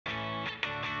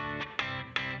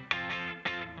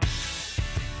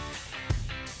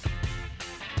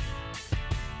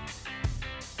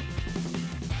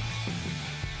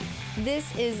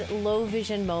This is Low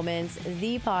Vision Moments,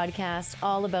 the podcast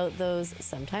all about those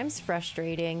sometimes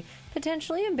frustrating,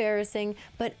 potentially embarrassing,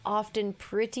 but often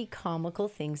pretty comical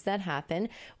things that happen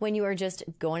when you are just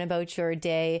going about your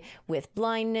day with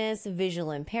blindness,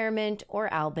 visual impairment, or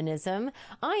albinism.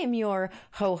 I am your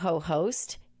ho-ho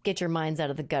host. Get your minds out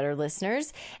of the gutter,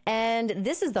 listeners. And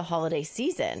this is the holiday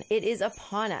season. It is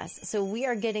upon us. So we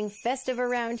are getting festive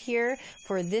around here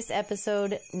for this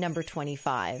episode number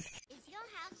 25.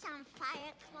 Some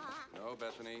fire clock. No,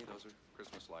 Bethany, those are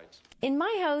Christmas lights. In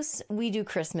my house, we do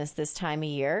Christmas this time of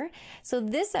year. So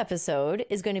this episode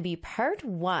is going to be part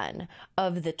 1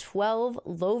 of the 12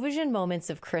 low vision moments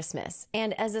of Christmas.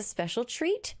 And as a special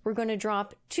treat, we're going to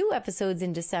drop 2 episodes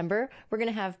in December. We're going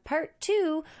to have part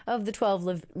 2 of the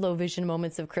 12 low vision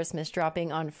moments of Christmas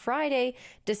dropping on Friday,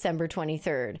 December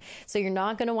 23rd. So you're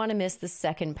not going to want to miss the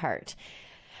second part.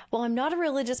 Well, I'm not a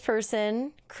religious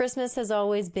person. Christmas has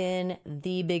always been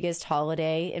the biggest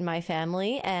holiday in my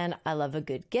family, and I love a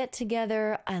good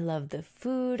get-together. I love the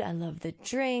food. I love the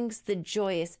drinks, the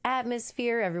joyous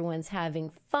atmosphere. Everyone's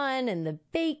having fun and the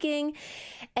baking.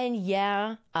 And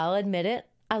yeah, I'll admit it.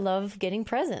 I love getting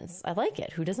presents. I like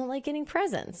it. Who doesn't like getting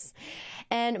presents?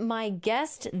 And my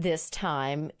guest this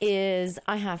time is,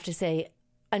 I have to say,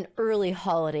 an early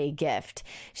holiday gift.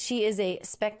 She is a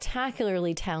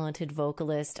spectacularly talented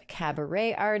vocalist,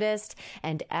 cabaret artist,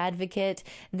 and advocate.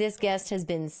 This guest has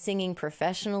been singing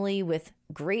professionally with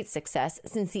great success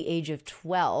since the age of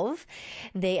 12.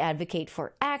 They advocate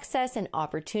for access and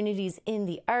opportunities in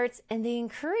the arts, and they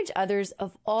encourage others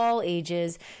of all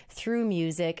ages through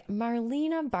music.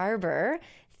 Marleena Barber,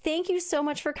 thank you so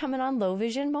much for coming on Low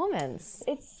Vision Moments.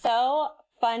 It's so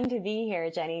fun to be here,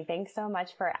 Jenny. Thanks so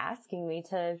much for asking me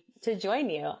to join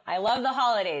you. I love the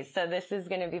holidays, so this is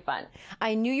going to be fun.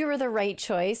 I knew you were the right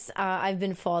choice. I've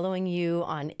been following you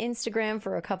on Instagram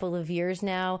for a couple of years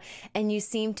now, and you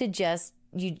seem to just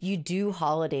you do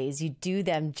holidays, you do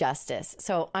them justice.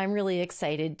 So I'm really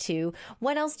excited too.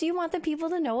 What else do you want the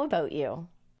people to know about you?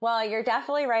 Well, you're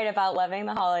definitely right about loving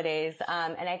the holidays.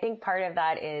 And I think part of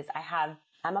that is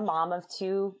I'm a mom of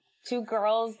two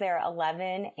girls. They're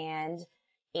 11 and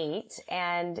 8,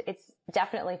 and it's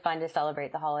definitely fun to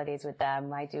celebrate the holidays with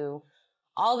them. I do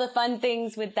all the fun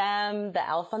things with them. The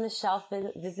elf on the shelf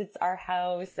visits our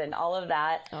house and all of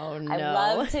that. Oh no.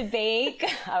 I love to bake.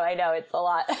 Oh, I know, it's a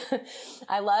lot.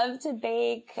 I love to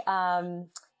bake.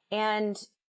 And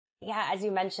yeah, as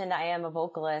you mentioned, I am a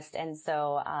vocalist. And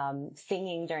so,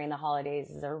 singing during the holidays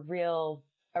is a real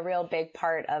big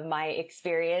part of my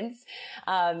experience.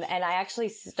 And I actually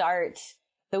start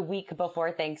the week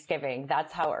before Thanksgiving.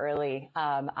 That's how early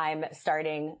I'm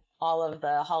starting all of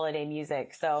the holiday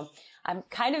music. So I'm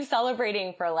kind of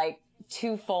celebrating for like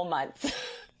 2 full months.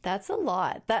 That's a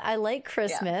lot. I like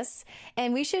Christmas. Yeah.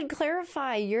 And we should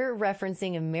clarify, you're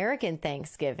referencing American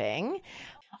Thanksgiving.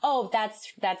 Oh,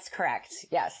 that's correct.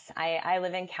 Yes. I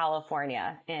live in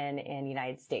California in the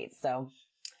United States. So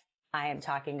I am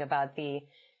talking about the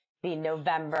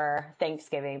November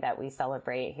Thanksgiving that we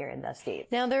celebrate here in the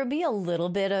States. Now, there'll be a little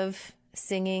bit of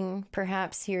singing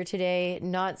perhaps here today,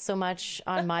 not so much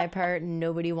on my part.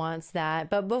 Nobody wants that.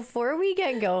 But before we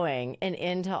get going and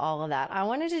into all of that, I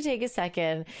wanted to take a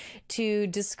second to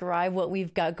describe what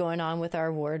we've got going on with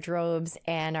our wardrobes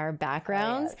and our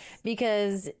backgrounds,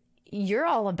 because you're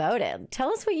all about it. Tell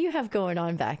us what you have going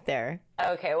on back there.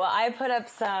 Okay, well, I put up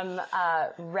some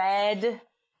red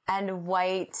and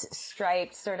white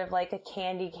striped, sort of like a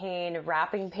candy cane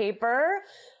wrapping paper.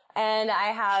 And I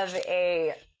have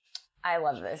I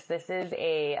love this. This is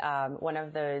one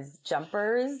of those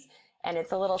jumpers, and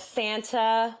it's a little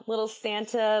Santa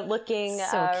looking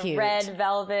red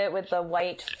velvet with the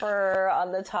white fur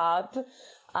on the top,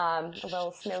 a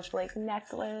little snowflake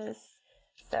necklace.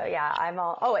 So yeah, I'm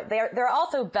all, there are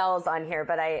also bells on here,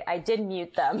 but I did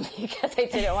mute them because I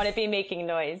didn't want to be making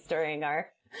noise during our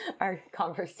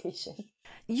conversation.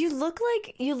 You look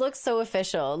so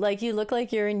official. Like, you look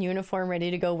like you're in uniform ready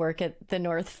to go work at the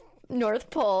North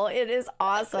Pole. It is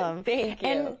awesome. Thank you.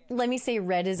 And let me say,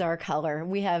 red is our color.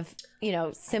 We have,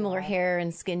 similar hair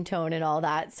and skin tone and all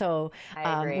that. So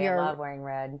I agree. I love wearing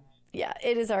red. Yeah,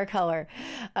 it is our color.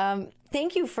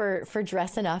 Thank you for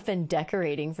dressing up and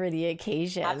decorating for the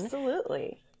occasion.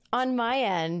 Absolutely. On my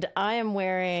end, I am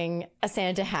wearing a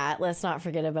Santa hat. Let's not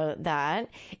forget about that.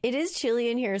 It is chilly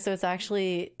in here, so it's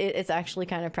actually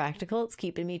kind of practical. It's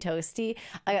keeping me toasty.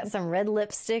 I got some red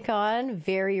lipstick on,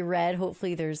 very red.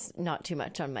 Hopefully there's not too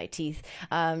much on my teeth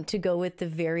to go with the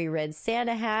very red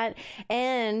Santa hat.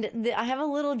 And I have a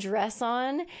little dress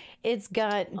on. It's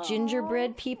got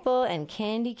gingerbread people and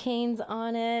candy canes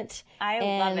on it. I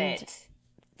love it.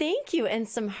 Thank you. And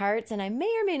some hearts. And I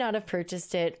may or may not have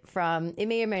purchased it from, it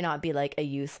may or may not be like a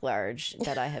youth large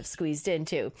that I have squeezed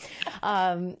into.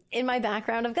 In my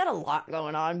background, I've got a lot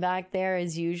going on back there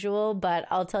as usual, but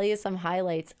I'll tell you some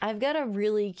highlights. I've got a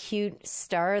really cute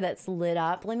star that's lit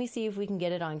up. Let me see if we can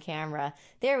get it on camera.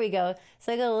 There we go.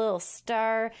 So I got a little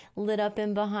star lit up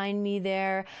in behind me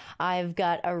there. I've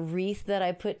got a wreath that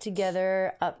I put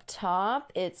together up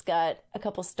top. It's got a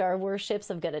couple Star Wars ships.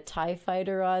 I've got a TIE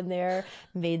fighter on there.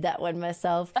 Made that one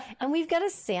myself. And we've got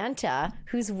a Santa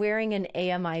who's wearing an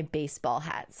AMI baseball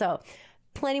hat. So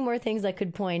plenty more things I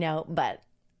could point out, but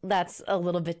that's a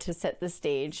little bit to set the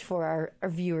stage for our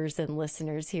viewers and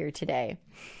listeners here today.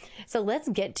 So let's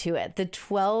get to it. The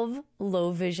 12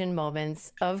 low vision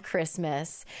moments of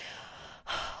Christmas.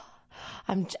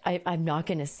 I'm not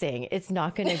going to sing. It's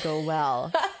not going to go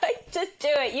well. Just do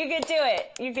it. You can do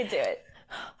it. You can do it.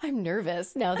 I'm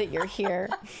nervous now that you're here.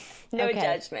 No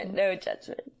judgment. No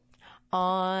judgment.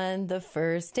 On the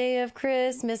first day of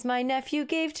Christmas, my nephew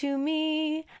gave to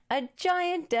me a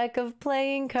giant deck of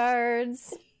playing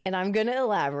cards. And I'm going to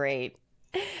elaborate.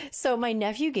 So my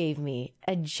nephew gave me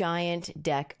a giant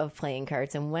deck of playing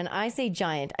cards. And when I say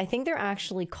giant, I think they're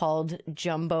actually called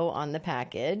jumbo on the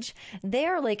package. They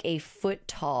are like a foot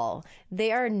tall.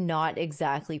 They are not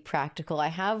exactly practical. I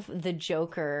have the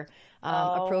Joker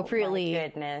appropriately my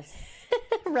goodness.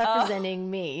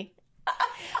 representing me.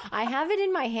 I have it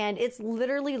in my hand. It's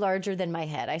literally larger than my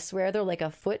head. I swear they're like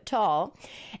a foot tall.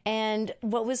 And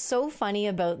what was so funny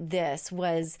about this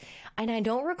was, and I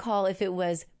don't recall if it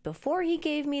was before he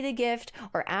gave me the gift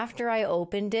or after I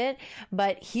opened it,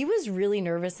 but he was really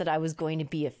nervous that I was going to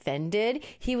be offended.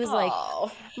 He was like,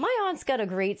 my aunt's got a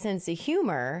great sense of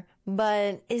humor,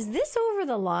 but is this over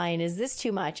the line? Is this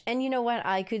too much? And you know what?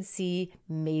 I could see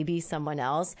maybe someone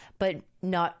else, but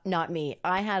not me.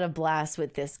 I had a blast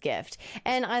with this gift.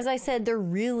 And as I said, they're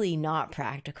really not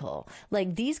practical.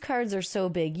 Like, these cards are so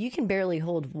big, you can barely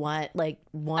hold one I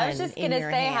was just going to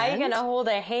say, how are you going to hold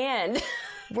a hand?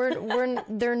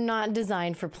 They're not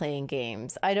designed for playing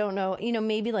games. I don't know,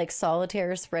 maybe like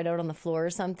solitaire spread out on the floor or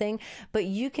something, but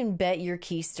you can bet your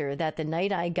keister that the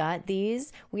night I got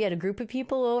these, we had a group of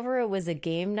people over. It was a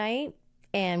game night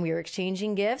and we were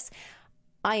exchanging gifts.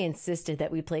 I insisted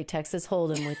that we play Texas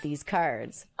Hold'em with these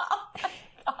cards. Oh my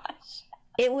gosh.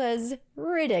 It was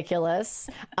ridiculous.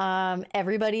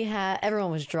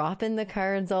 Everyone was dropping the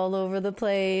cards all over the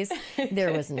place.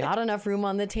 There was not enough room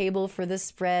on the table for the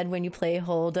spread when you play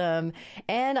Hold'em.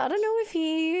 And I don't know if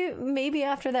he maybe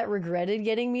after that regretted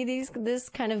getting me this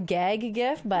kind of gag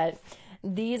gift, but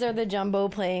these are the jumbo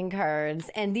playing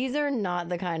cards. And these are not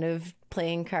the kind of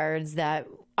playing cards that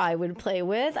I would play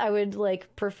with. I would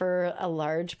prefer a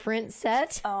large print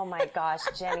set. Oh my gosh,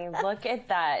 Jenny, look at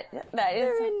that.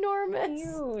 They're enormous.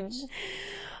 Huge.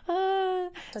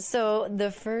 So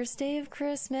the first day of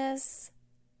Christmas,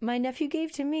 my nephew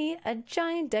gave to me a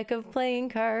giant deck of playing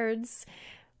cards.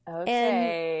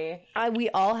 Okay. And we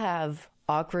all have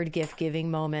awkward gift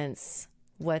giving moments.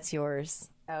 What's yours?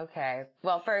 Okay.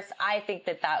 Well, first, I think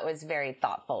that was very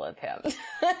thoughtful of him.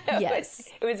 Yes.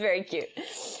 It was very cute.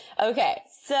 Okay.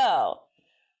 So,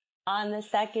 on the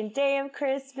second day of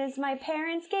Christmas, my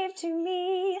parents gave to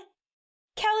me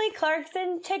Kelly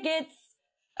Clarkson tickets.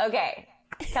 Okay.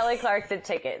 Kelly Clarkson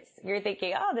tickets. You're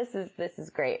thinking, oh, this is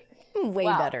great. Way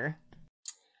better.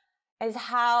 Is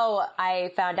how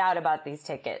I found out about these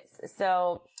tickets.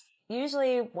 So,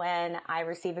 usually when I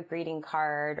receive a greeting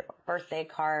card, birthday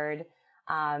card,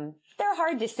 they're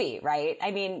hard to see, right?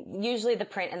 I mean, usually the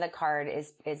print in the card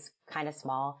is kind of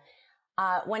small.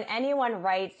 When anyone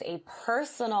writes a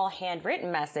personal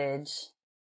handwritten message,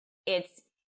 it's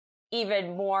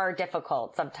even more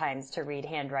difficult sometimes to read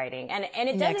handwriting. And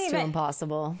it doesn't next even to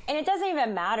impossible. And it doesn't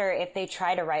even matter if they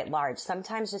try to write large.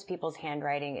 Sometimes just people's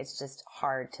handwriting is just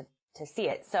hard to see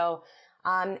it. So,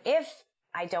 if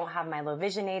I don't have my low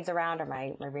vision aids around or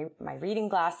my reading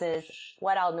glasses,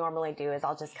 what I'll normally do is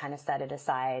I'll just kind of set it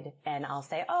aside and I'll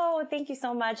say, oh, thank you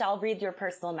so much. I'll read your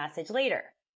personal message later.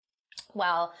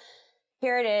 Well,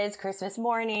 here it is, Christmas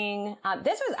morning.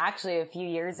 This was actually a few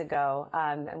years ago.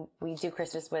 We do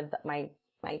Christmas with my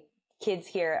kids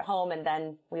here at home, and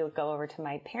then we would go over to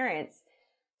my parents.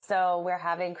 So we're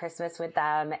having Christmas with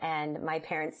them, and my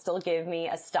parents still give me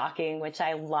a stocking, which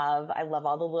I love. I love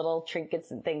all the little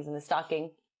trinkets and things in the stocking.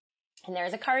 And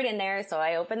there's a card in there. So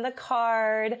I open the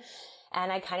card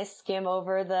and I kind of skim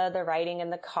over the writing in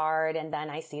the card. And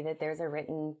then I see that there's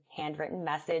a handwritten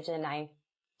message, and I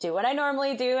do what I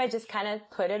normally do. I just kind of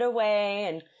put it away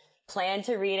and plan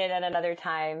to read it at another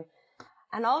time.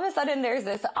 And all of a sudden there's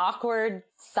this awkward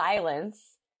silence.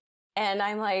 And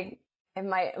I'm like, And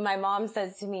my mom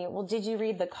says to me, well, did you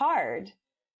read the card?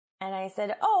 And I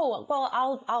said, oh, well,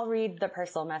 I'll read the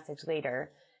personal message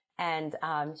later. And,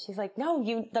 she's like, no,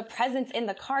 the present's in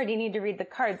the card. You need to read the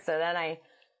card. So then I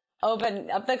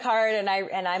open up the card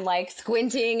and I'm like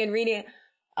squinting and reading.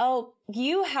 Oh,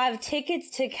 you have tickets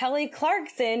to Kelly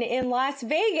Clarkson in Las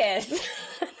Vegas.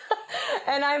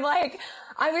 And I'm like,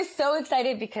 I was so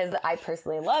excited because I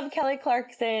personally love Kelly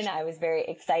Clarkson. I was very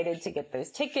excited to get those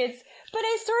tickets, but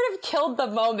I sort of killed the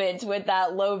moment with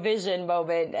that low vision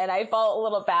moment. And I felt a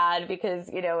little bad because,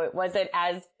 it wasn't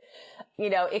as,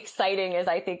 exciting as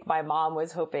I think my mom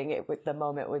was hoping the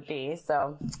moment would be.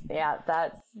 So yeah,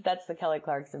 that's the Kelly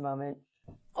Clarkson moment.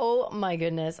 Oh my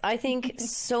goodness. I think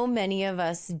so many of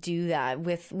us do that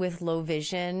with low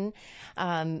vision.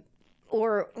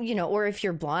 Or if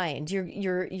you're blind,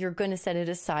 you're going to set it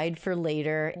aside for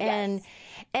later. Yes.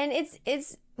 And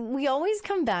it's, we often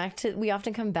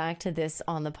come back to this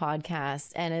on the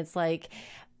podcast, and it's like,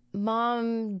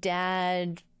 mom,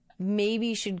 dad,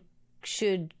 maybe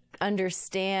should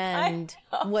understand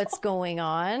what's going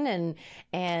on.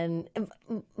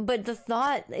 But the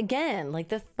thought, again, like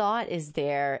the thought is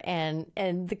there and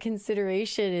the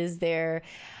consideration is there,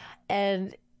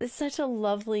 and it's such a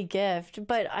lovely gift.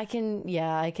 But I can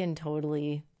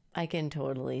totally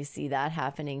see that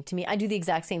happening to me. I do the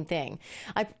exact same thing.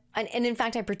 And in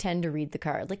fact, I pretend to read the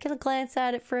card, like I'll glance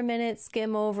at it for a minute,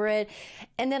 skim over it.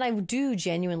 And then I do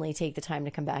genuinely take the time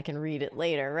to come back and read it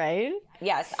later, right?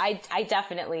 Yes, I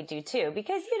definitely do too.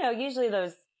 Because, usually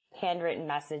those handwritten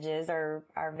messages are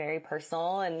very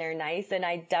personal and they're nice. And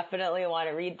I definitely want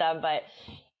to read them. But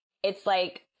it's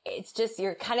just,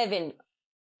 you're kind of in,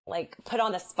 like, put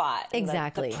on the spot.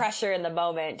 Exactly. The pressure in the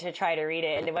moment to try to read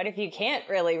it. And what if you can't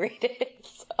really read it?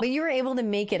 So. But you were able to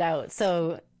make it out.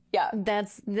 So yeah,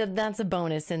 that's a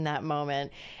bonus in that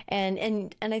moment.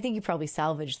 And I think you probably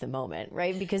salvaged the moment,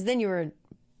 right? Because then you were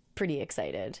pretty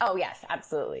excited. Oh, yes,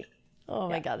 absolutely. Oh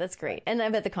my God, that's great. And I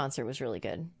bet the concert was really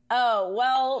good. Oh,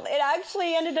 well, it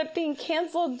actually ended up being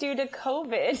canceled due to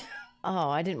COVID. Oh,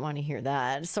 I didn't want to hear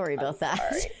that. Sorry about that.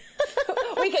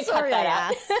 We could cut that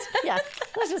out. Yeah,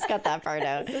 let's just cut that part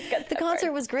out. The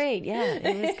concert was great. Yeah,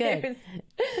 it was good.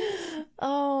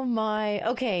 Oh my.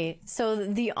 Okay, so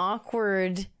the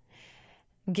awkward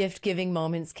gift-giving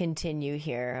moments continue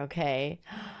here, okay?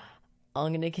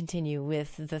 I'm going to continue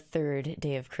with the third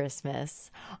day of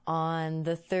Christmas. On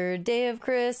the third day of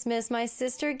Christmas, my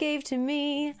sister gave to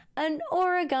me an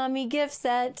origami gift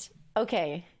set.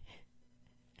 Okay.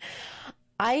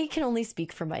 I can only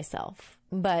speak for myself,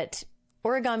 but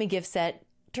origami gift set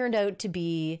turned out to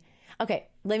be, okay,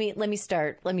 let me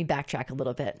backtrack a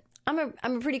little bit. I'm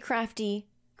a pretty crafty,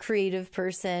 creative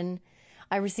person.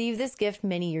 I received this gift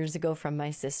many years ago from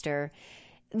my sister.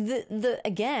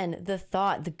 The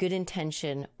thought, the good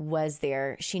intention was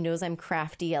there. She knows I'm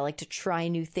crafty. I like to try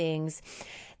new things.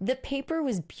 The paper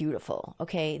was beautiful.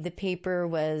 Okay. The paper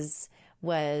was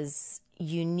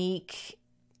unique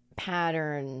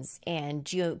patterns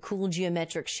and cool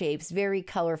geometric shapes, very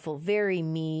colorful, very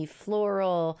me,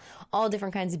 floral, all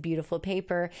different kinds of beautiful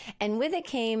paper. And with it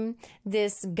came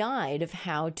this guide of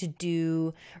how to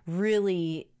do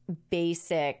really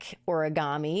basic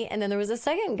origami. And then there was a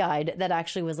second guide that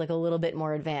actually was like a little bit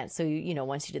more advanced. So,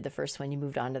 once you did the first one, you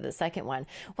moved on to the second one.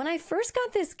 When I first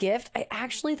got this gift, I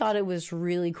actually thought it was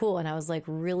really cool. And I was like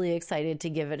really excited to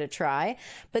give it a try.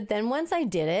 But then once I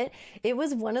did it, it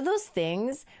was one of those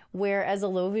things where as a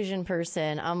low vision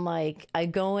person, I'm like, I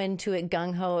go into it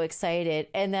gung ho excited.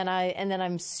 And then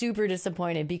I'm super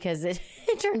disappointed because it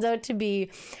turns out to be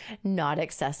not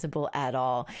accessible at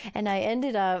all. And I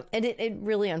ended up, and it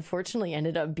really unfortunately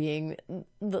ended up being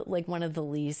like one of the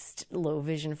least low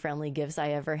vision friendly gifts I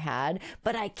ever had.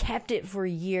 But I kept it for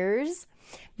years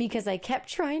because I kept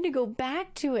trying to go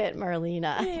back to it,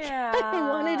 Marleena. Yeah. I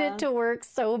wanted it to work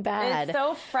so bad. It's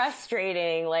so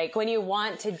frustrating, like when you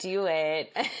want to do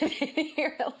it,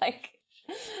 you're like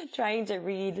trying to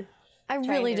read. I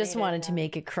really just wanted to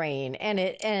make a crane,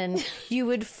 and you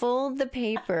would fold the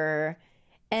paper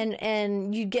and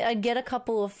I'd get a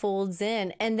couple of folds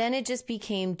in, and then it just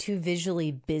became too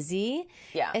visually busy.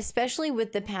 Yeah. Especially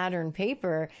with the pattern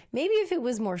paper. Maybe if it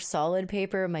was more solid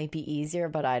paper, it might be easier,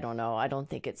 but I don't know. I don't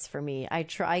think it's for me. I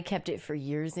kept it for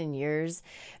years and years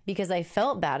because I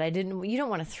felt bad. You don't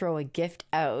want to throw a gift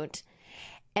out.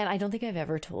 And I don't think I've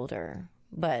ever told her,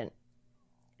 but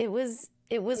it was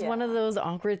one of those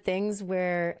awkward things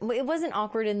where it wasn't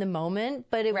awkward in the moment,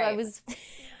 but I was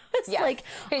like,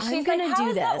 I'm going to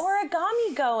do this. How's the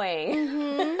origami going?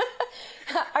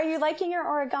 Mm-hmm. Are you liking your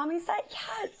origami set?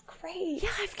 Yeah, it's great. great. Yeah,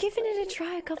 I've given it a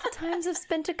try a couple times. I've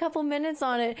spent a couple minutes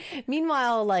on it.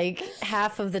 Meanwhile, like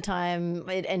half of the time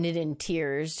it ended in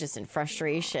tears, just in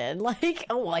frustration. Like,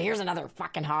 oh, well, here's another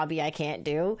fucking hobby I can't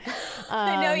do.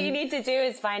 I know what you need to do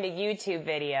is find a YouTube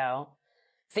video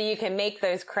so you can make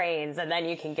those cranes and then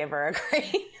you can give her a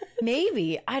crane.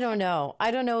 Maybe. I don't know.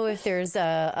 I don't know if there's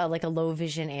a low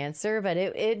vision answer, but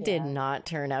it did not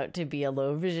turn out to be a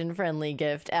low vision friendly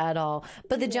gift at all.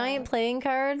 But the giant playing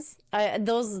cards,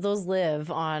 those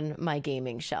live on my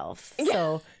gaming shelf.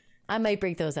 So I might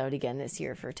break those out again this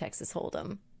year for Texas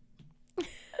Hold'em.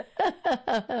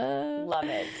 Love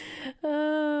it.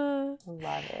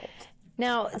 Love it.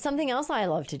 Now, something else I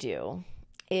love to do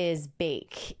is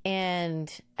bake. And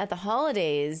at the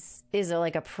holidays is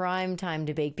like a prime time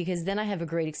to bake, because then I have a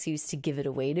great excuse to give it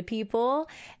away to people,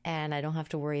 and I don't have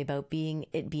to worry about being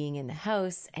in the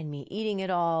house and me eating it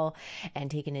all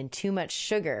and taking in too much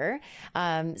sugar.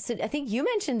 So I think you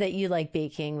mentioned that you like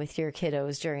baking with your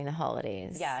kiddos during the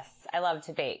holidays. Yes, I love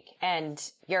to bake. And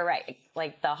you're right.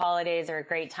 Like, the holidays are a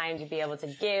great time to be able to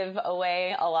give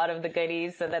away a lot of the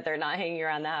goodies so that they're not hanging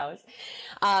around the house.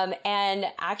 And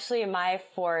actually my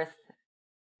 4th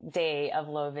day of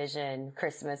low vision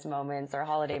Christmas moments or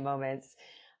holiday moments,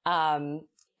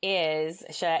 is,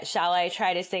 shall I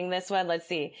try to sing this one? Let's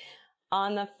see.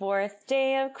 On the 4th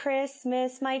day of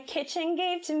Christmas, my kitchen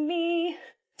gave to me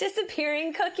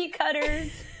disappearing cookie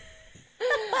cutters.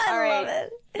 All right. Love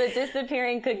it. The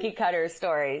disappearing cookie cutter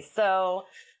story. So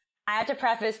I have to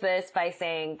preface this by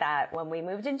saying that when we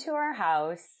moved into our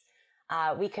house,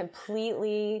 we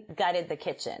completely gutted the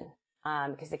kitchen,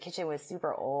 because the kitchen was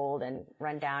super old and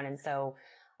run down. And so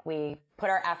we put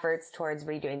our efforts towards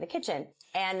redoing the kitchen.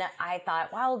 And I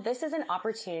thought, wow, this is an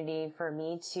opportunity for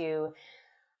me to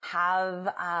have,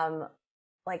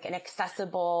 like an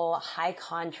accessible, high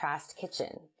contrast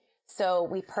kitchen. So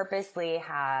we purposely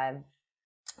had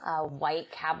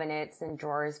white cabinets and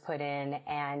drawers put in,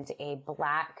 and a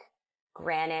black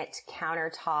granite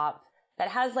countertop that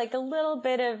has like a little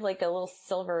bit of like a little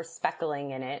silver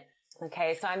speckling in it.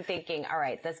 Okay, so I'm thinking, all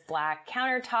right, this black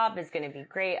countertop is going to be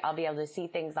great. I'll be able to see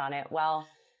things on it. Well,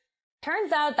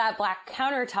 turns out that black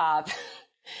countertop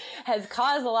has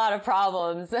caused a lot of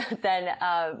problems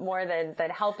more than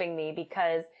helping me,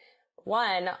 because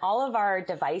one, all of our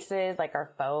devices, like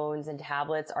our phones and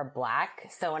tablets, are black.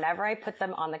 So whenever I put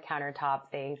them on the countertop,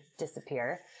 they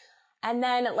disappear. And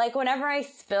then, like, whenever I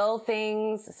spill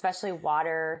things, especially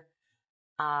water,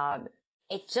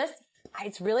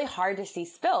 it's really hard to see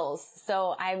spills.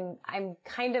 So I'm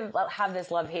kind of have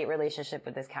this love-hate relationship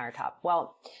with this countertop.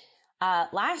 Well,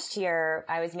 last year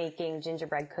I was making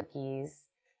gingerbread cookies,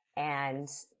 and,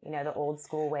 you know, the old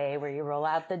school way where you roll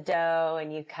out the dough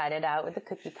and you cut it out with the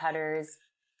cookie cutters.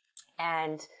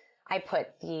 And I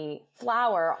put the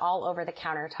flour all over the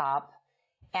countertop.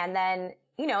 And then,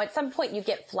 you know, at some point you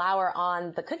get flour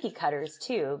on the cookie cutters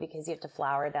too, because you have to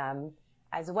flour them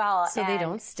as well. So they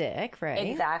don't stick, right?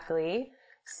 Exactly.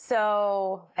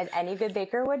 So, as any good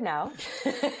baker would know.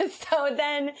 So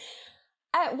then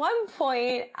at one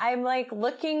point, I'm like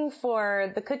looking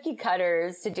for the cookie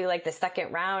cutters to do like the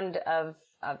second round of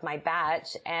my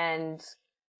batch. And,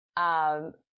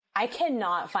 I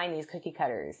cannot find these cookie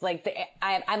cutters. Like,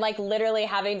 I'm like literally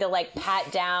having to like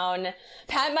pat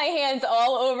my hands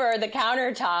all over the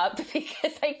countertop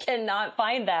because I cannot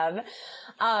find them.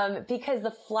 Because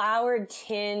the floured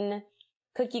tin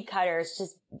cookie cutters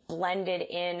just blended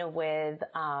in with,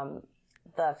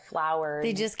 the flour.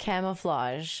 They just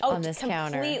camouflage on this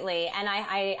counter. Completely. And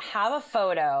I have a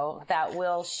photo that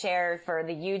we'll share for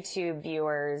the YouTube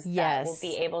viewers that will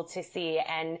be able to see.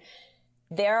 And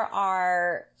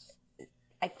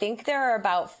I think there are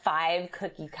about 5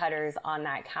 cookie cutters on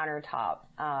that countertop.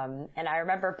 And I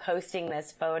remember posting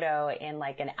this photo in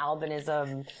like an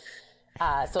Albinism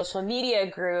social media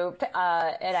group,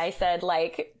 and I said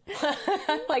like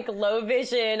like low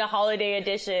vision holiday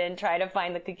edition, try to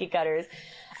find the cookie cutters.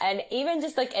 And even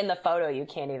just like in the photo, you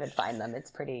can't even find them.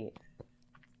 It's pretty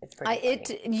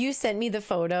funny. You sent me the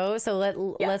photo, so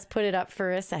let's put it up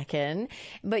for a second.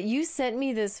 But you sent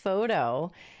me this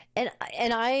photo, and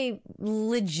I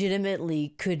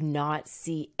legitimately could not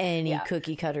see any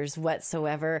cookie cutters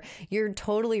whatsoever. You're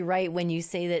totally right when you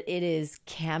say that it is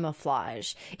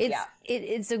camouflage.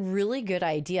 It's a really good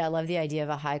idea. I love the idea of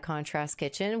a high contrast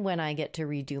kitchen. When I get to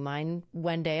redo mine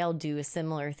one day, I'll do a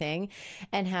similar thing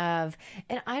and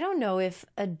I don't know if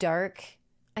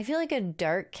I feel like a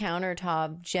dark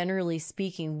countertop, generally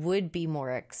speaking, would be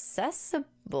more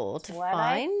accessible to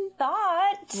find. I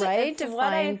thought. Right? To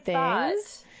find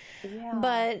things. Yeah.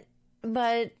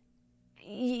 But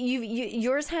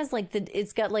yours has like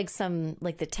it's got like some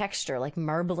like the texture, like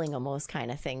marbling almost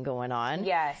kind of thing going on.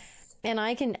 Yes. And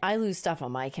I lose stuff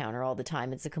on my counter all the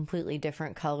time. It's a completely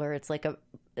different color. It's like a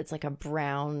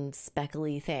brown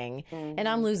speckly thing. And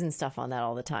I'm losing stuff on that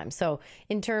all the time. So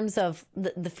in terms of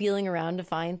the feeling around to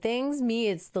find things,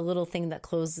 it's the little thing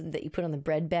that you put on the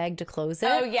bread bag to close it.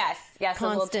 Oh, yes. Yes, the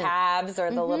little tabs or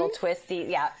the little twisty.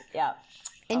 Yeah, yeah.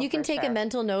 And you can take a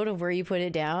mental note of where you put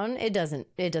it down. It doesn't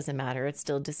matter. It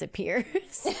still disappears.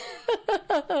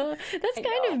 That's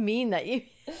kind of mean that you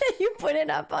put it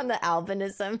up on the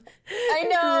albinism. I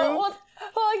know.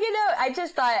 Well, you know, I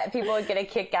just thought people would get a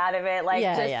kick out of it. Like,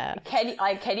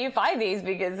 can you find these?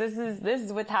 Because this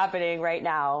is what's happening right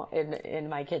now in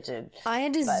my kitchen. I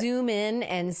had to zoom in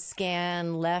and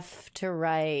scan left to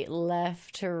right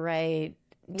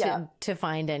to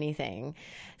find anything.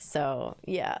 So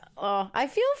yeah. Oh, I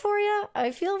feel for you.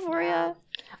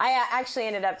 I actually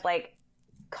ended up like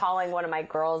calling one of my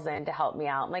girls in to help me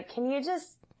out. I'm like, can you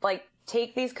just like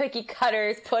take these cookie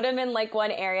cutters, put them in like one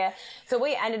area? So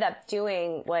what we ended up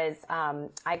doing was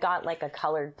I got like a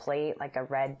colored plate, like a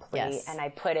red plate, and I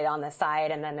put it on the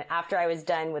side. And then after I was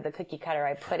done with the cookie cutter,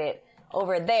 I put it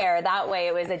over there. That way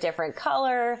it was a different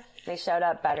color. They showed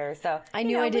up better. So I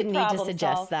knew I didn't need to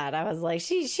suggest that. I was like,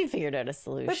 she figured out a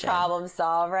solution. We problem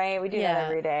solve, right? We do that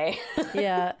every day.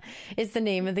 Yeah. It's the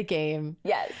name of the game.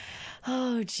 Yes.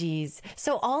 Oh, geez.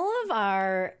 So all of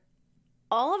our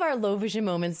low vision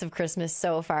moments of Christmas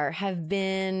so far have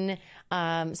been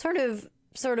sort of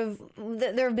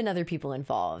there have been other people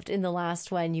involved. In the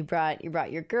last one, you brought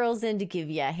your girls in to give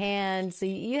you a hand, so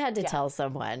you had to tell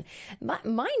someone.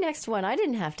 My next one, I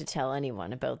didn't have to tell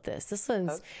anyone about this. This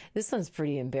one's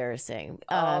pretty embarrassing.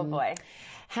 Oh boy.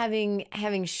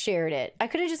 Having shared it, I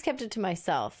could have just kept it to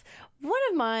myself. One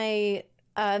of my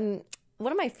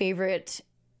favorite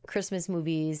Christmas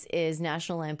movies is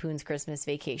National Lampoon's Christmas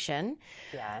Vacation.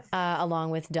 Yes.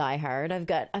 Along with Die Hard. I've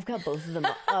got both of them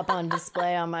up on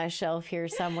display on my shelf here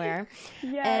somewhere.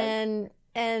 Yes.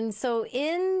 And so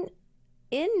in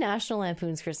National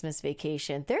Lampoon's Christmas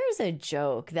Vacation, there's a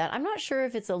joke that I'm not sure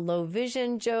if it's a low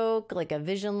vision joke, like a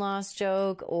vision loss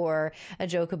joke, or a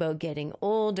joke about getting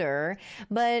older.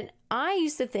 But I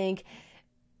used to think,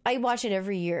 I watch it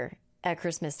every year at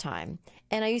Christmas time.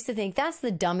 And I used to think that's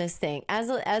the dumbest thing. As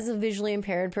a visually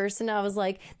impaired person, I was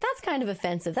like, that's kind of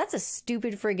offensive. That's a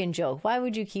stupid friggin' joke. Why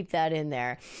would you keep that in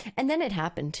there? And then it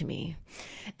happened to me.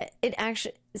 It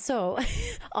actually, so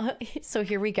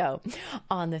here we go.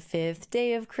 On the 5th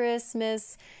day of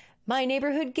Christmas, my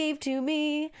neighborhood gave to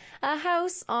me a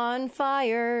house on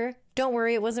fire. Don't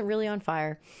worry, it wasn't really on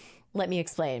fire. Let me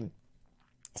explain.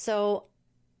 So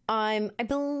I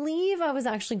believe I was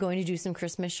actually going to do some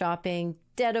Christmas shopping,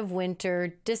 dead of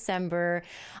winter, December.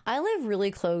 I live really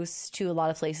close to a lot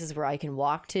of places where I can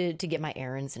walk to get my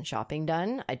errands and shopping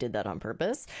done. I did that on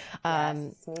purpose. Yes,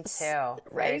 me too.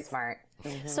 Right? Very smart.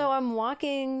 Mm-hmm. So I'm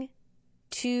walking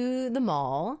to the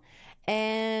mall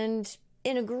and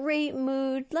in a great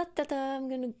mood. I'm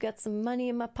going to get some money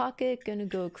in my pocket, going to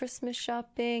go Christmas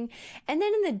shopping. And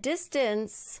then in the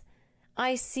distance,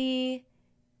 I see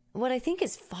what I think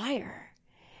is fire.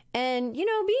 And, you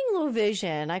know, being low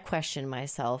vision, I question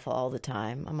myself all the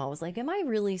time. I'm always like, am I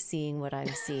really seeing what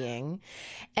I'm seeing?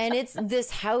 And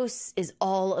this house is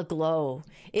all aglow.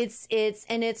 It's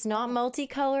not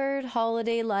multicolored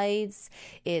holiday lights.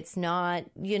 It's not,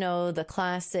 you know, the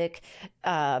classic,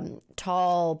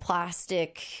 tall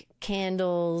plastic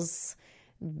candles,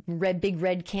 big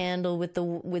red candle with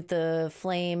the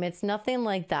flame. It's nothing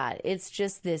like that. It's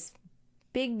just this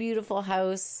big, beautiful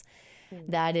house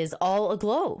that is all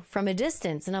aglow from a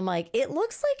distance. And I'm like, it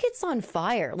looks like it's on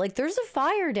fire. Like there's a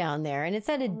fire down there and it's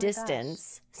at a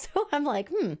distance. Gosh. So I'm like,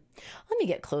 let me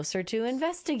get closer to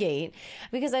investigate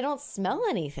because I don't smell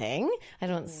anything. I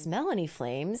don't smell any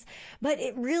flames, but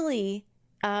it really,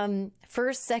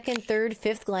 first, second, third,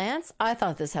 fifth glance, I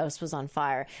thought this house was on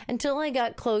fire until I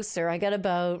got closer. I got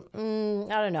about,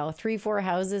 3-4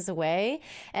 houses away.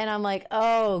 And I'm like,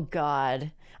 oh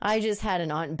God, I just had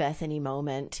an Aunt Bethany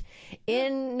moment.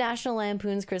 In National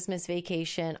Lampoon's Christmas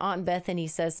Vacation, Aunt Bethany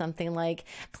says something like,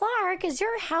 Clark, is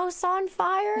your house on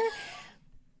fire?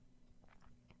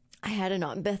 I had an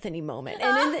Aunt Bethany moment.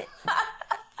 And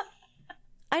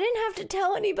I didn't have to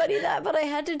tell anybody that, but I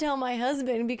had to tell my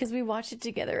husband because we watch it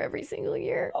together every single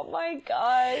year. Oh my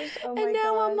gosh. And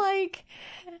now I'm like,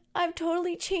 I've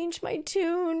totally changed my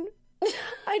tune.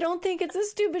 I don't think it's a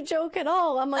stupid joke at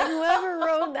all. I'm like, whoever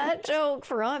wrote that joke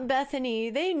for Aunt Bethany,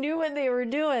 they knew what they were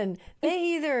doing. They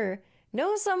either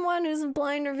know someone who's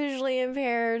blind or visually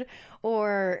impaired,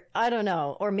 or I don't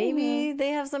know, or maybe they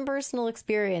have some personal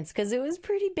experience, because it was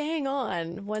pretty bang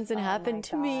on once it happened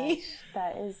to me.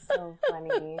 That is so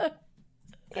funny.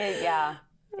 Yeah.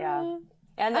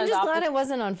 And I'm just glad it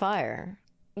wasn't on fire.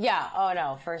 Yeah. Oh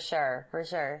no, for sure.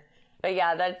 But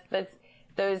yeah, that's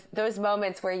those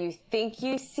moments where you think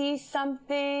you see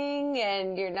something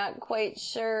and you're not quite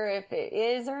sure if it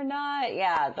is or not.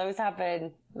 Yeah, those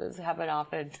happen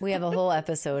often. We have a whole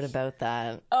episode about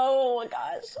that. Oh my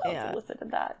gosh, I'll have to listen to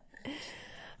that.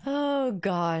 Oh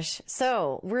gosh.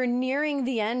 So we're nearing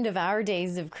the end of our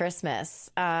days of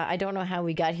Christmas. I don't know how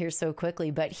we got here so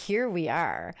quickly, but here we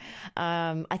are.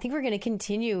 I think we're going to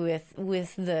continue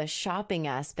with the shopping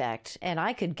aspect, and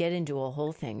I could get into a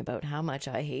whole thing about how much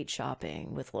I hate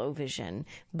shopping with low vision,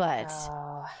 but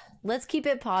let's keep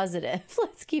it positive.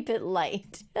 Let's keep it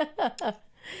light.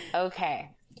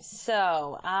 Okay.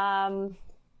 So,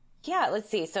 let's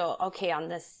see. So, okay, on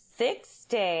the 6th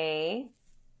day,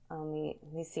 let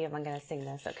me see if I'm going to sing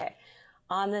this. Okay.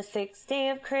 On the 6th day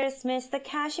of Christmas, the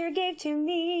cashier gave to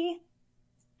me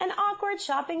an awkward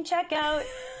shopping checkout.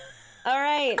 All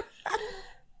right.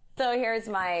 So here's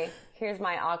my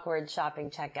awkward shopping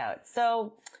checkout.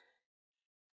 So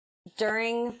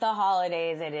during the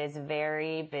holidays, it is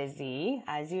very busy,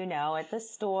 as you know, at the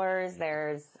stores.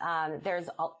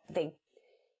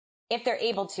 If they're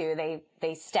able to,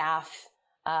 they staff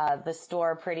the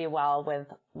store pretty well with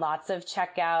lots of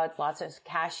checkouts, lots of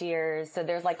cashiers. So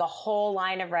there's like a whole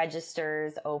line of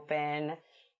registers open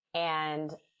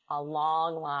and a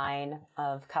long line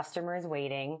of customers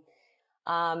waiting.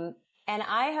 And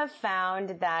I have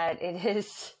found that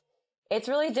it's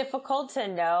really difficult to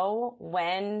know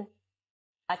when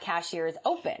a cashier is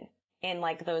open in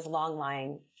like those long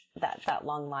line, that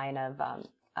long line of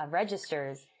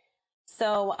registers.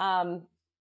 So,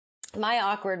 my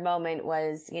awkward moment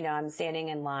was, I'm standing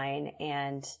in line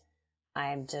and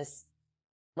I'm just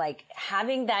like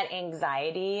having that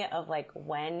anxiety of like,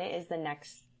 when is the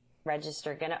next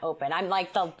register going to open? I'm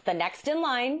like the next in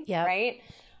line, right?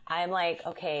 I'm like,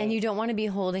 okay. And you don't want to be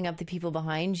holding up the people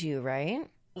behind you, right?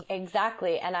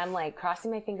 Exactly. And I'm like crossing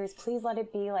my fingers. Please let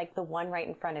it be like the one right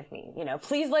in front of me.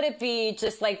 Please let it be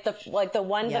just like the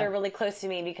ones that are really close to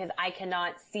me, because I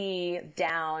cannot see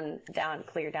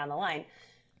clear down the line.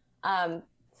 So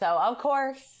of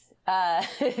course,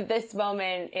 this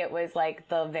moment, it was like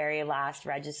the very last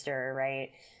register,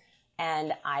 right?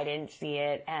 And I didn't see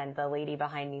it. And the lady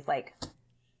behind me's like,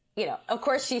 of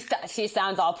course she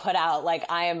sounds all put out, like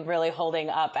I am really holding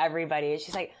up everybody.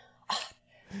 She's like,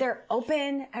 they're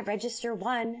open at register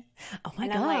 1. Oh my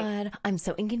God. I'm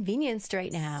so inconvenienced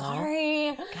right now.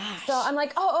 Sorry. Gosh. So I'm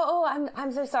like,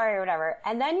 I'm so sorry or whatever.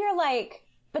 And then you're like,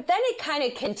 but then it kind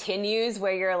of continues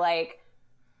where you're like,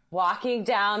 walking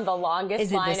down the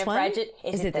longest line of registers.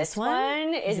 Is it this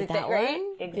one? Is it that right?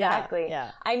 One? Exactly.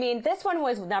 Yeah. I mean, this one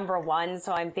was number 1,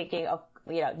 so I'm thinking of,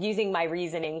 using my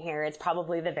reasoning here, it's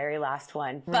probably the very last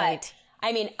one. Right. But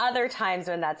I mean, other times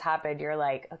when that's happened, you're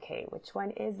like, okay, which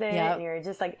one is it? Yep. And you're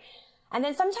just like, and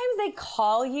then sometimes they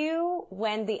call you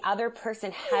when the other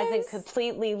person hasn't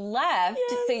completely left.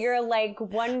 Yes. So you're like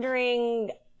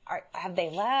wondering, have they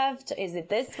left? Is it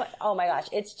this one? Oh my gosh.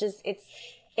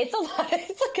 It's a lot.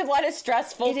 It's like a lot of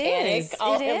stressful panic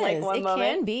all in like one moment.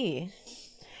 It can be.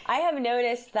 I have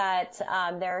noticed that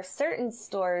there are certain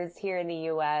stores here in the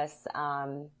U.S. I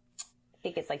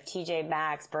think it's like TJ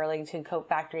Maxx, Burlington Coat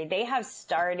Factory. They have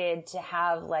started to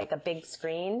have like a big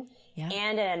screen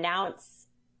and an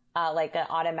like an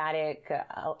automatic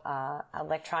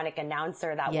electronic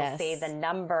announcer that will say the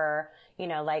number.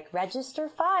 Like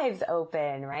register 5's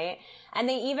open, right? And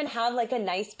they even have like a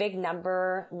nice big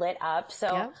number lit up.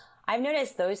 So I've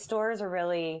noticed those stores are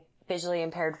really visually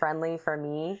impaired friendly for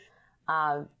me.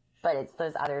 But it's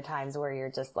those other times where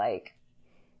you're just like,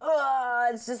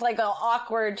 it's just like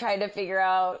awkward trying to figure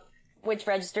out which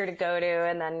register to go to,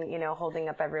 and then, holding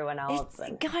up everyone else.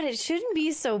 God, it shouldn't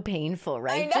be so painful,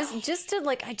 right? Just to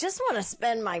like, I just want to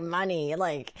spend my money,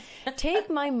 like take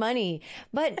my money.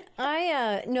 But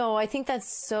I think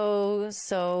that's so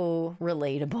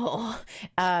relatable.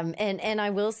 And I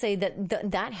will say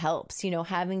that helps,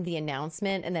 having the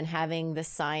announcement and then having the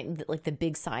sign, like the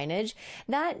big signage,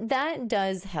 that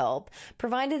does help,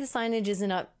 provided the signage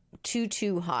isn't up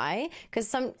too high. Cause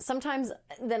sometimes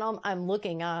then I'm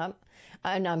looking up,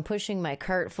 and I'm pushing my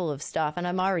cart full of stuff, and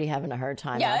I'm already having a hard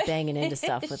time banging into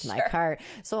stuff with my cart.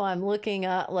 So I'm looking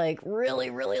up, like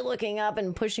really, really looking up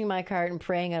and pushing my cart and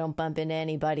praying I don't bump into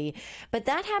anybody. But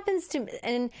that happens to,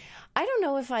 and I don't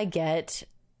know if I get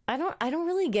I don't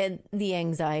really get the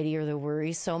anxiety or the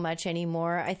worry so much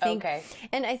anymore. I think,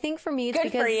 and I think for me, it's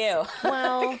good because for you.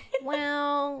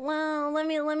 well, let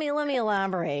me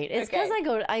elaborate. It's because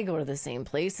I go to the same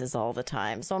places all the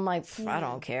time, so I'm like, I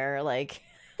don't care, like.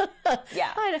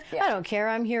 I don't care.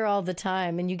 I'm here all the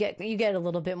time, and you get a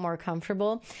little bit more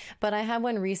comfortable. But I had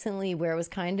one recently where it was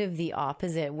kind of the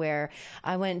opposite. Where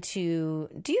I went to.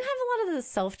 Do you have a lot of the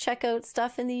self-checkout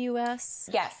stuff in the U.S.?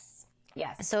 Yes.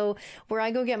 So where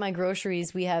I go get my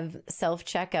groceries, we have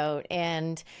self-checkout,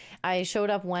 and I showed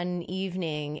up one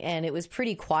evening and it was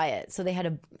pretty quiet. So they had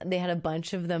a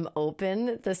bunch of them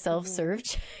open, the self-serve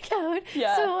checkout.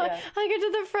 So I get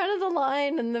to the front of the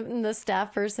line, and the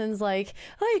staff person's like,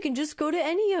 "Oh, you can just go to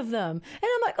any of them." And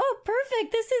I'm like, "Oh,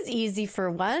 perfect. This is easy for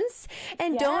once."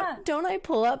 And don't I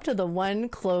pull up to the one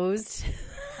closed?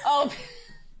 Oh,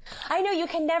 I know, you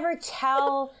can never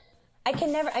tell. I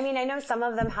mean, I know some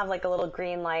of them have like a little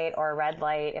green light or a red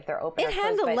light if they're open. It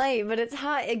had the light, but it's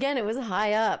high. Again, it was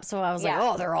high up. So I was like,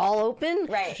 oh, they're all open?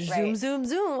 Right.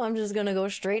 Zoom. I'm just going to go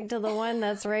straight to the one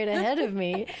that's right ahead of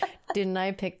me. Didn't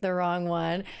I pick the wrong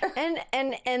one? And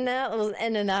in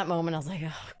that moment, I was like,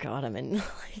 oh God, I'm in,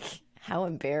 like, how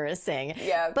embarrassing.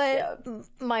 But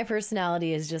my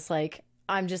personality is just like,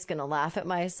 I'm just going to laugh at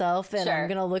myself, and I'm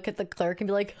going to look at the clerk and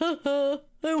be like,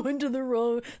 I went to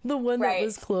the one that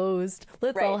was closed.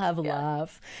 Let's all have a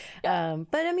laugh. But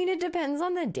I mean, it depends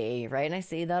on the day, right? And I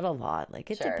say that a lot.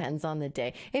 Like, it depends on the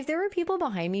day. If there were people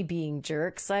behind me being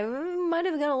jerks, I might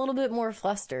have got a little bit more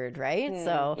flustered, right?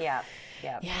 So yeah,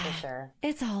 for sure.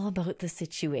 It's all about the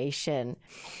situation.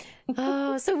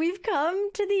 Oh, so we've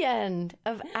come to the end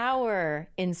of our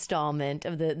installment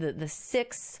of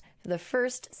the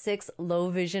first 6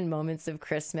 low vision moments of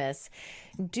Christmas.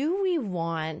 Do we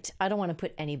want, I don't want to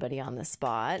put anybody on the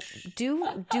spot.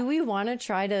 Do we want to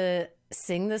try to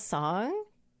sing the song?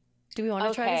 Do we want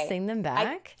to try to sing them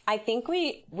back? I think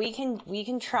we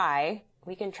can try.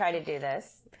 We can try to do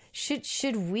this.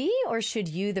 Should we, or should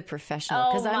you, the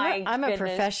professional? Because I'm a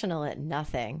professional at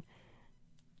nothing.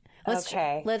 Let's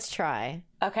try.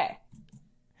 Okay.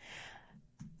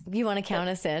 You want to count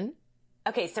us in?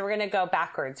 Okay, so we're going to go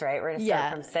backwards, right? We're going to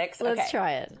start from 6? Let's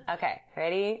try it. Okay,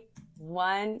 ready?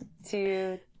 1,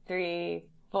 2, 3,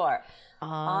 4.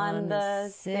 On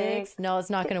the 6th. No, it's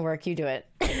not going to work. You do it.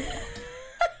 Okay,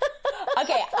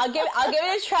 I'll give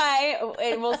it a try,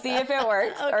 and we'll see if it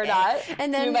works or not.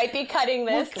 And then you might be cutting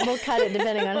this. We'll cut it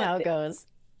depending on how it goes.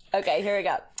 Okay, here we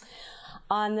go.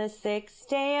 On the 6th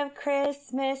day of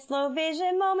Christmas, low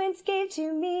vision moments gave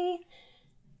to me.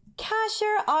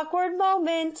 Cashier awkward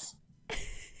moment.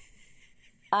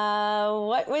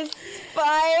 What was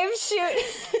 5? Shoot.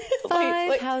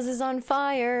 5 houses on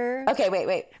fire. Okay,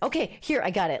 wait. Okay, here,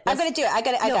 I got it. I'm going to do it. I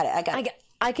got it.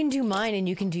 I can do mine and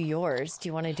you can do yours. Do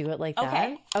you want to do it like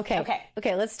that?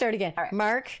 Okay, let's start again. All right.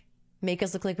 Mark, make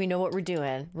us look like we know what we're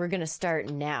doing. We're going to start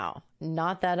now,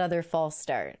 not that other false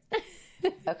start.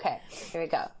 Okay, here we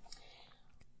go.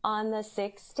 On the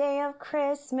 6th day of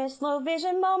Christmas, low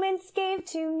vision moments gave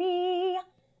to me.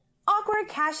 Awkward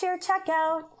cashier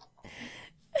checkout.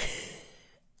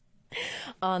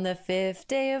 On the 5th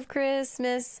day of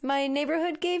Christmas, my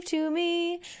neighborhood gave to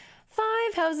me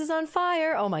 5 houses on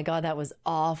fire. Oh my God, that was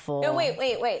awful. No,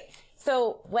 wait.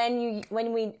 So when you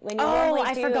normally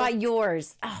I forgot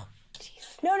yours. Oh,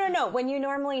 jeez. No. When you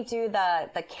normally do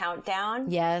the countdown,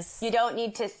 yes, you don't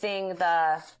need to sing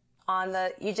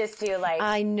you just do like.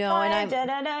 I know,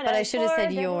 but I should have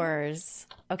said yours.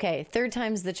 Okay, 3rd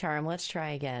time's the charm. Let's try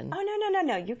again. Oh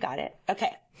no, you got it.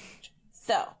 Okay.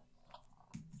 So,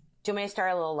 do you want me to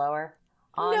start a little lower?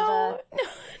 No.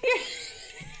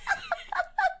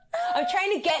 I'm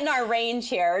trying to get in our range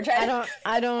here.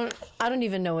 I don't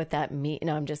even know what that means.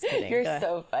 No, I'm just kidding. You're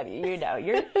so funny. You got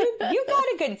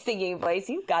a good singing voice.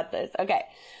 You've got this. Okay.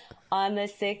 On the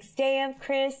 6th day of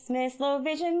Christmas, low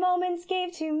vision moments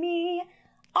gave to me.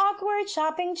 Awkward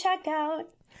shopping checkout.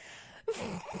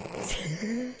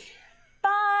 5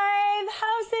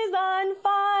 houses on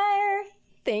fire.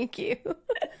 Thank you.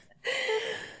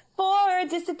 4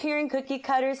 disappearing cookie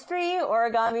cutters, 3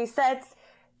 origami sets,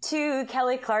 2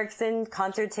 Kelly Clarkson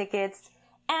concert tickets,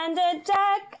 and a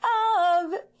deck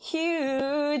of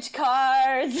huge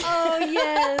cards. Oh,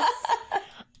 yes.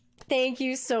 Thank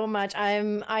you so much.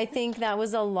 I think that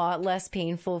was a lot less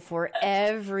painful for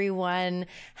everyone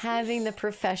having the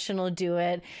professional do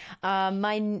it.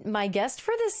 My guest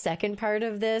for the second part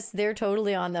of this, they're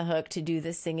totally on the hook to do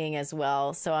the singing as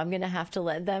well. So I'm going to have to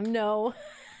let them know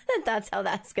that that's how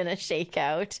that's going to shake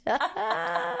out.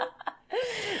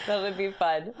 That would be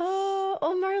fun. Oh,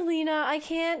 Marleena, I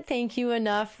can't thank you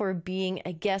enough for being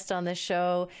a guest on the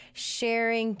show,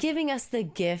 sharing, giving us the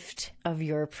gift of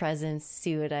your presence.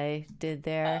 See what I did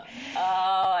there?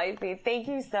 I see. Thank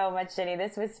you so much, Jennie.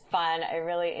 This was fun. I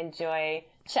really enjoy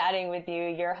chatting with you.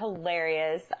 You're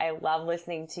hilarious. I love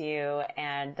listening to you.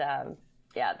 And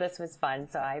yeah, this was fun.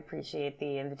 So I appreciate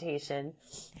the invitation.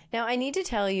 Now, I need to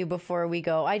tell you before we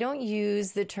go, I don't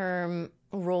use the term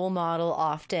role model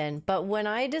often, but when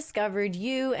I discovered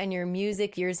you and your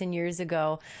music years and years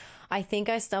ago, I think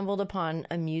I stumbled upon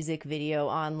a music video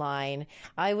online.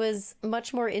 I was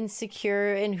much more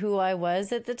insecure in who I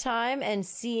was at the time, and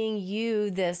seeing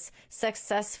you, this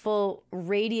successful,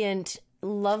 radiant,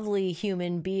 lovely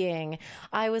human being,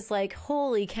 I was like,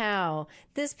 holy cow,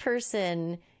 this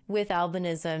person with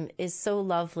albinism is so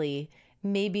lovely.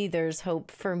 Maybe there's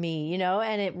hope for me, you know,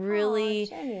 and it really,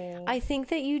 I think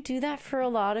that you do that for a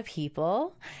lot of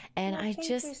people. And thank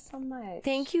you so much.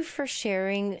 Thank you for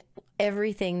sharing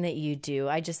everything that you do.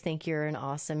 I just think you're an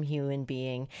awesome human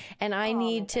being. And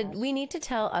we need to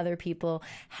tell other people,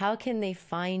 how can they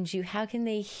find you? How can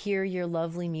they hear your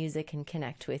lovely music and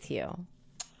connect with you?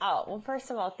 Oh, well, first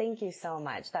of all, thank you so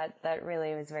much. That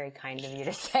really was very kind of you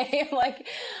to say.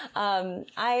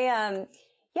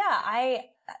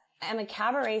 I'm a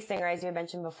cabaret singer, as you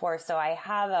mentioned before. So I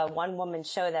have a one-woman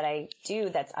show that I do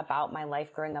that's about my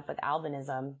life growing up with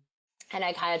albinism. And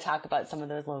I kind of talk about some of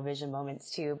those low vision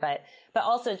moments too, but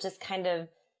also just kind of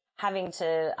having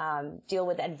to deal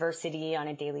with adversity on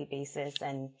a daily basis,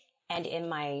 and in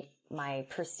my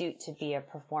pursuit to be a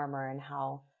performer, and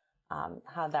how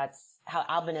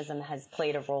albinism has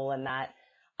played a role in that.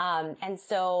 And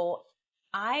so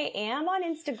I am on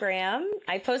Instagram.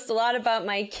 I post a lot about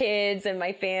my kids and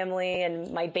my family and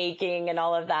my baking and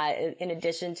all of that in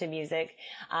addition to music.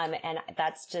 And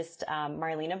that's just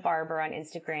Marleena Barber on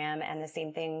Instagram. And the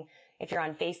same thing if you're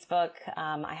on Facebook.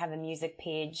 I have a music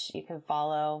page you can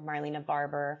follow, Marleena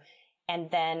Barber.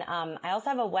 And then I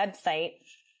also have a website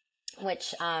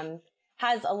which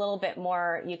has a little bit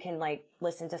more. You can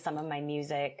listen to some of my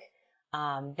music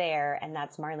there, and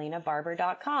that's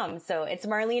marleenabarber.com. So it's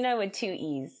Marleena with 2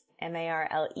 E's,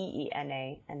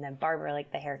 Marleena, and then Barber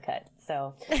like the haircut.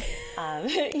 So,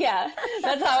 yeah,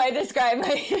 that's how I describe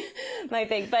my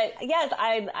thing. But yes,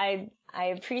 I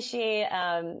appreciate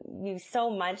you so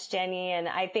much, Jennie, and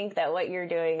I think that what you're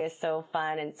doing is so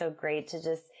fun and so great to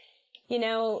just,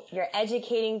 you're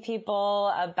educating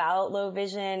people about low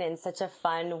vision in such a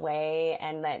fun way,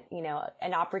 and that,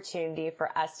 an opportunity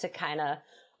for us to kind of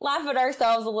laugh at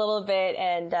ourselves a little bit,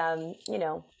 and,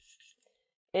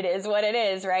 it is what it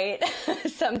is, right?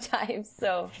 Sometimes.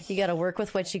 So you got to work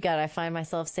with what you got. I find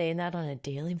myself saying that on a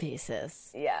daily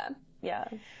basis. Yeah. Yeah.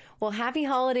 Well, happy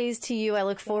holidays to you. I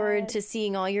look forward to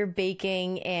seeing all your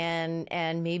baking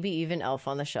and maybe even Elf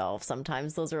on the Shelf.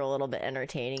 Sometimes those are a little bit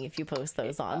entertaining if you post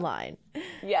those online.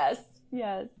 Yes.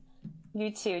 Yes.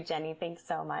 You too, Jennie. Thanks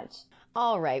so much.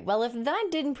 All right. Well, if that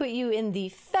didn't put you in the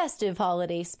festive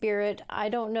holiday spirit, I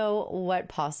don't know what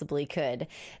possibly could.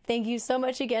 Thank you so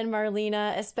much again,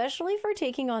 Marleena, especially for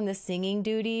taking on the singing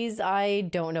duties. I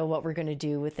don't know what we're going to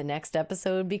do with the next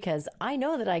episode because I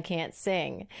know that I can't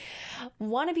sing.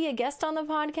 Want to be a guest on the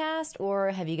podcast,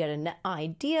 or have you got an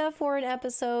idea for an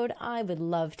episode? I would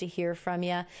love to hear from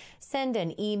you. Send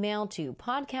an email to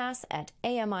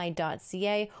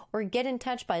podcasts@ami.ca or get in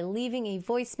touch by leaving a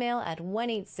voicemail at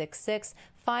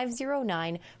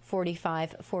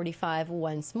 1-866-509-4545.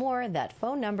 Once more, that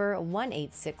phone number,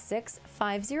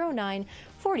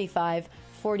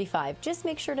 1-866-509-4545. Just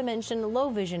make sure to mention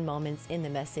low vision moments in the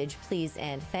message, please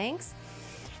and thanks.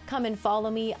 Come and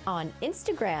follow me on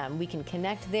Instagram. We can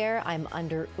connect there. I'm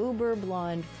under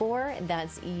uberblonde4.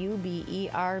 That's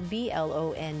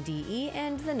UBERBLONDE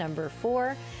and the number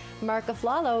 4. Mark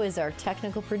Aflalo is our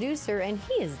technical producer, and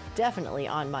he is definitely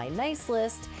on my nice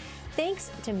list.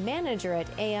 Thanks to manager at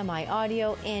AMI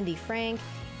Audio, Andy Frank,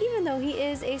 even though he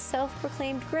is a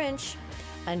self-proclaimed Grinch.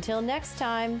 Until next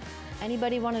time,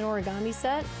 anybody want an origami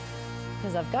set?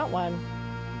 Because I've got one.